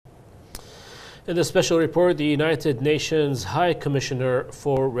In the special report, the United Nations High Commissioner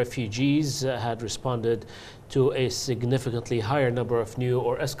for Refugees had responded to a significantly higher number of new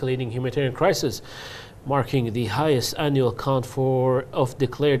or escalating humanitarian crises, marking the highest annual count of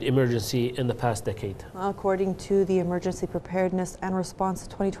declared emergency in the past decade. According to the Emergency Preparedness and Response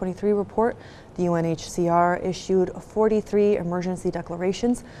 2023 report, the UNHCR issued 43 emergency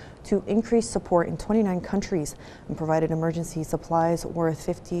declarations to increase support in 29 countries and provided emergency supplies worth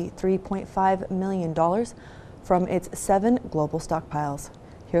 $53.5 million from its 7 global stockpiles.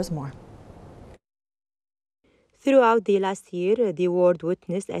 Here's more. Throughout the last year, the world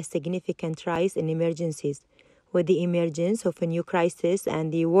witnessed a significant rise in emergencies, with the emergence of a new crisis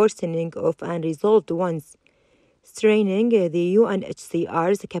and the worsening of unresolved ones, straining the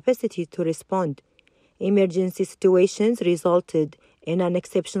UNHCR's capacity to respond. Emergency situations resulted in an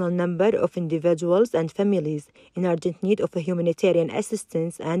exceptional number of individuals and families in urgent need of humanitarian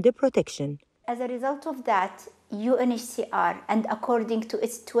assistance and protection. As a result of that, UNHCR, and according to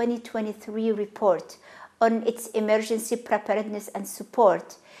its 2023 report on its emergency preparedness and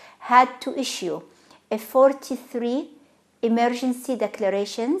support, had to issue 43 emergency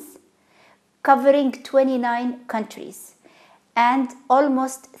declarations covering 29 countries, and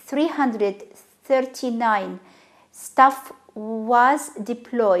almost 339 staff was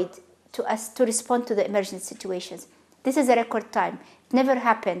deployed to respond to the emergency situations. This is a record time. It never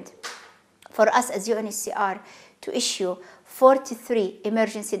happened for us as UNHCR to issue 43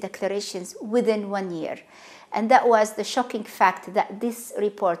 emergency declarations within 1 year. And that was the shocking fact that this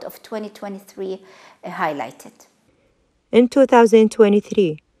report of 2023 highlighted. In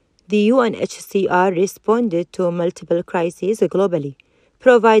 2023, the UNHCR responded to multiple crises globally,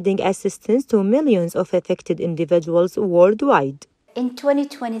 providing assistance to millions of affected individuals worldwide. In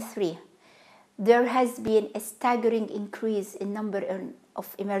 2023, there has been a staggering increase in number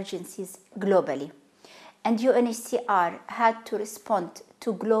of emergencies globally. And UNHCR had to respond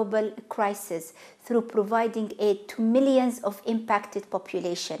to global crises through providing aid to millions of impacted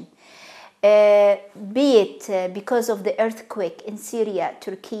population, be it because of the earthquake in Syria,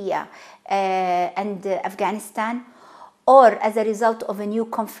 Turkey, and Afghanistan, or as a result of a new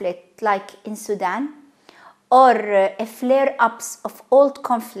conflict like in Sudan, or a flare-ups of old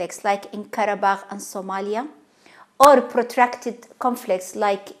conflicts like in Karabakh and Somalia, or protracted conflicts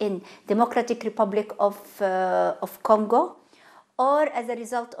like in Democratic Republic of Congo, or as a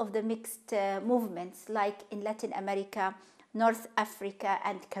result of the mixed movements like in Latin America, North Africa,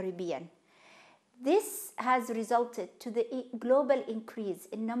 and Caribbean. This has resulted to the global increase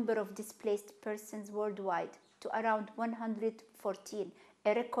in number of displaced persons worldwide to around 114,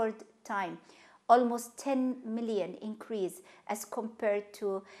 a record time. Almost 10 million increase as compared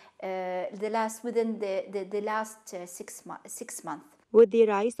to within the last 6 months. With the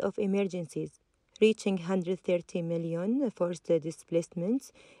rise of emergencies reaching 130 million forced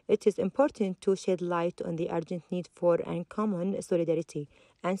displacements, it is important to shed light on the urgent need for uncommon solidarity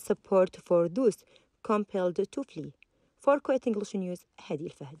and support for those compelled to flee. For Kuwait English News, Hadi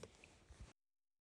Al Fahd.